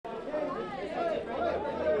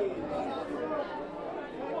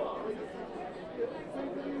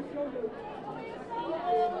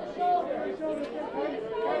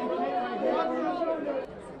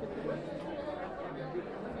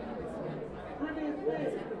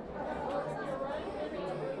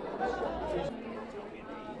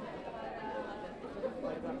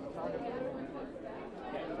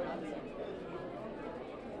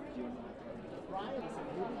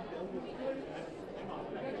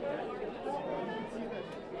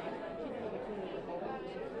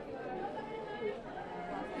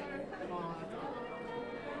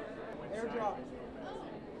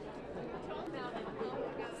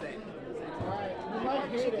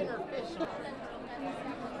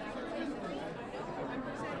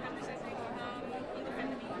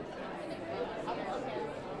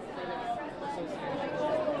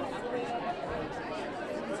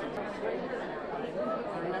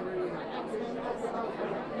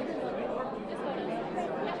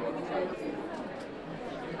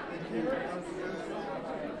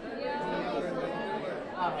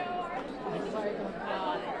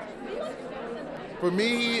For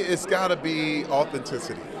me, it's got to be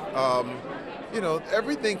authenticity.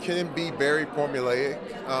 Everything can be very formulaic,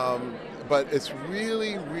 but it's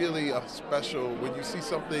really, really special when you see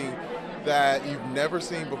something that you've never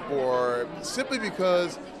seen before, simply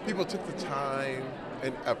because people took the time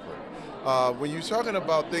and effort. When you're talking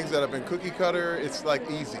about things that have been cookie cutter, it's like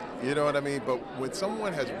easy, you know what I mean? But when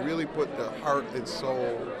someone has really put their heart and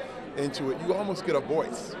soul into it, you almost get a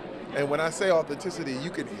voice. And when I say authenticity, you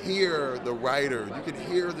can hear the writer, you can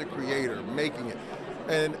hear the creator making it.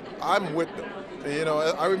 And I'm with them.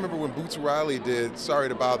 I remember when Boots Riley did Sorry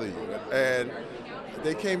to Bother You, and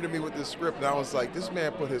they came to me with this script, and I was like, this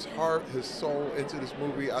man put his heart, his soul into this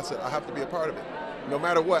movie. I said, I have to be a part of it. No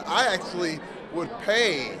matter what. I actually would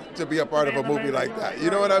pay to be a part of a movie like that. You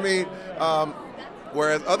know what I mean?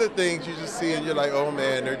 Whereas other things you just see and you're like, oh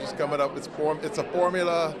man, they're just coming up, it's a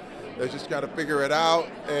formula. They're just trying to figure it out,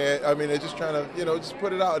 and they're just trying to, just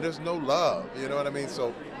put it out. There's no love, you know what I mean?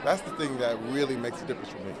 So that's the thing that really makes a difference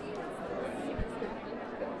for me.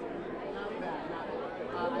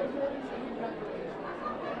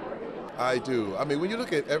 I do. When you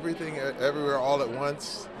look at Everything, Everywhere, All at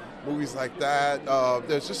Once, movies like that,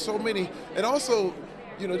 there's just so many. And also,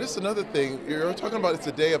 this is another thing. You're talking about it's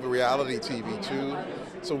a day of a reality TV, too.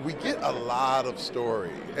 So we get a lot of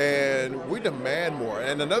story, and we demand more.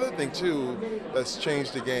 And another thing, too, that's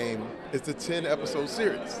changed the game is the 10-episode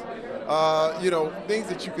series. Things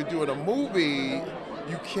that you could do in a movie,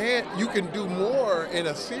 you can do more in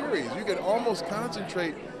a series. You can almost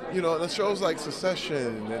concentrate, the shows like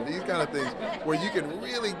Succession and these kind of things, where you can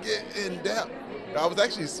really get in depth. I was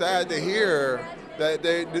actually sad to hear that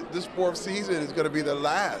this 4th season is going to be the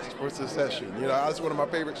last for Succession. That's one of my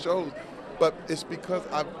favorite shows. But it's because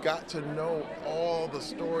I've got to know all the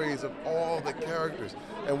stories of all the characters,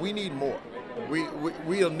 and we need more.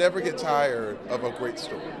 We'll never get tired of a great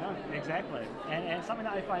story. No, exactly. And something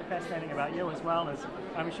that I find fascinating about you as well is,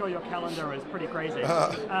 I'm sure your calendar is pretty crazy,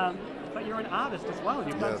 but you're an artist as well.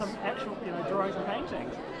 You've done some actual drawings and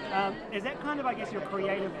paintings. Is that kind of, I guess, your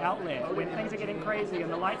creative outlet when things are getting crazy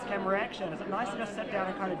and the lights, camera, action? Is it nice to just sit down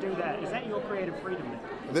and kind of do that? Is that your creative freedom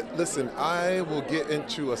then? Listen, I will get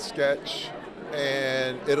into a sketch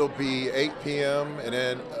and it'll be 8 p.m. and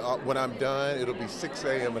then when I'm done, it'll be 6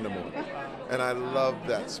 a.m. in the morning. And I love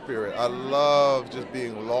that spirit. I love just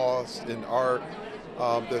being lost in art.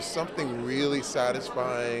 There's something really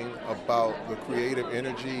satisfying about the creative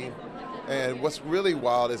energy. And what's really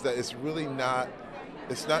wild is that it's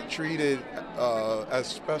not treated as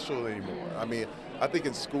special anymore. I think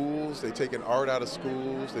in schools, they've taken art out of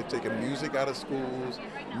schools, they've taken music out of schools,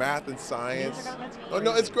 math and science. Oh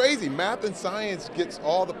no, it's crazy. Math and science gets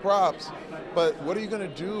all the props, but what are you going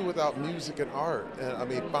to do without music and art?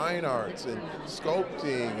 And fine arts and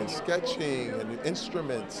sculpting and sketching and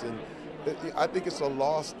instruments. And I think it's a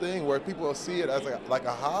lost thing where people will see it as like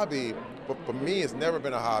a hobby, but for me, it's never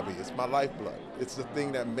been a hobby. It's my lifeblood. It's the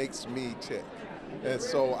thing that makes me tick. And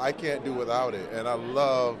so I can't do without it. And I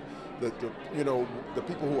love the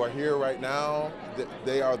people who are here right now,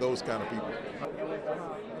 they are those kind of people.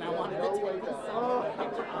 And I wanted to take this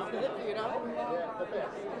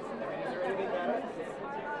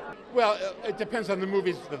Well, it depends on the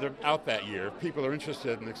movies that are out that year. If people are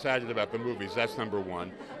interested and excited about the movies, that's number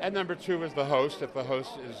one. And number two is the host. If the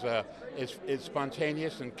host is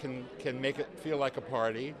spontaneous and can make it feel like a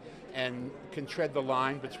party and can tread the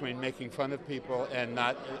line between making fun of people and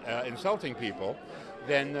not insulting people,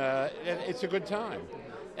 then it's a good time.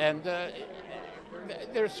 And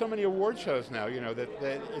there's so many award shows now, that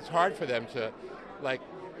it's hard for them to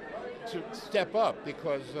step up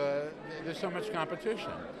because there's so much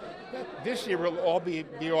competition. This year will all be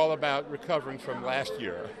all about recovering from last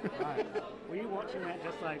year. Right. Were you watching that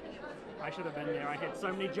just like, I should have been there, I had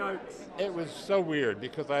so many jokes? It was so weird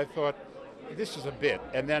because I thought, this is a bit,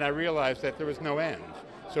 and then I realized that there was no end.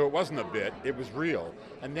 So it wasn't a bit, it was real.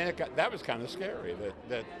 And then that was kind of scary,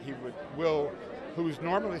 that Will, who's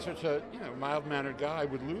normally such a mild-mannered guy,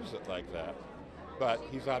 would lose it like that. But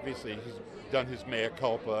he's done his mea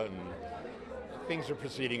culpa, and things are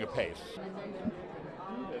proceeding apace.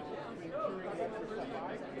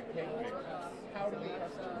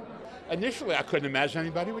 initially I couldn't imagine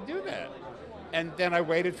anybody would do that. And then I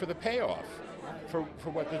waited for the payoff, for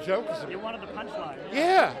what the joke is about. You wanted the punchline.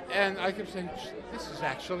 Yeah, and I kept saying, this is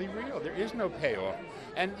actually real. There is no payoff.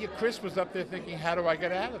 And Chris was up there thinking, how do I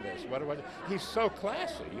get out of this? What do I do? He's so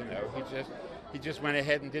classy, you know. He just went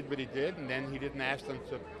ahead and did what he did, and then he didn't ask them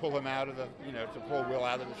to pull him out of the, you know, to pull Will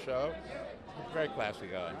out of the show. Very classy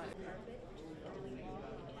guy.